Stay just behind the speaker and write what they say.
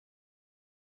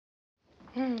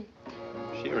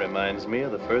She reminds me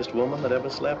of the first woman that ever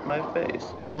slapped my face.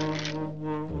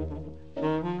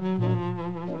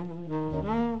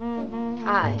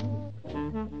 Hi.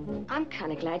 I'm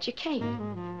kind of glad you came.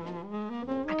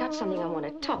 I got something I want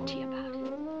to talk to you about.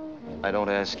 I don't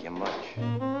ask you much.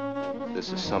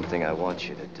 This is something I want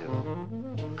you to do.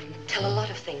 Tell a lot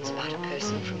of things about a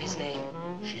person from his name.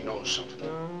 She knows something.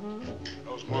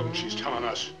 Knows more than she's telling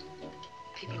us.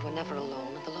 People who are never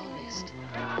alone are the loneliest.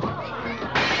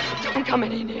 Don't come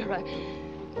any nearer.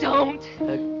 Don't.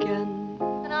 Again.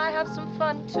 And I have some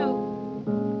fun, too.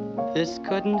 This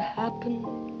couldn't happen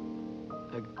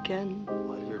again.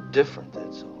 Well, you're different,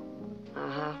 that's all.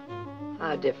 Uh-huh.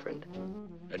 How different?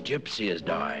 A gypsy is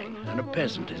dying, and a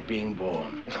peasant is being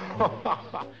born.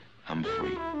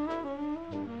 Humphrey,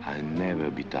 I'll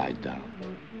never be tied down.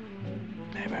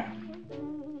 Never.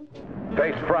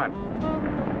 Face front.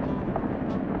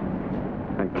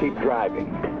 And keep driving.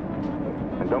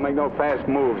 And don't make no fast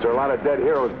moves. There are a lot of dead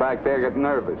heroes back there getting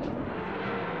nervous.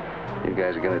 You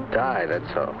guys are gonna die,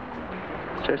 that's all.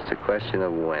 It's just a question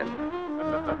of when.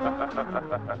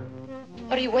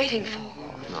 What are you waiting for?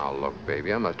 Now, look,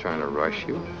 baby, I'm not trying to rush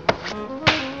you.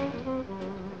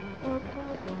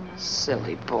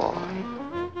 Silly boy.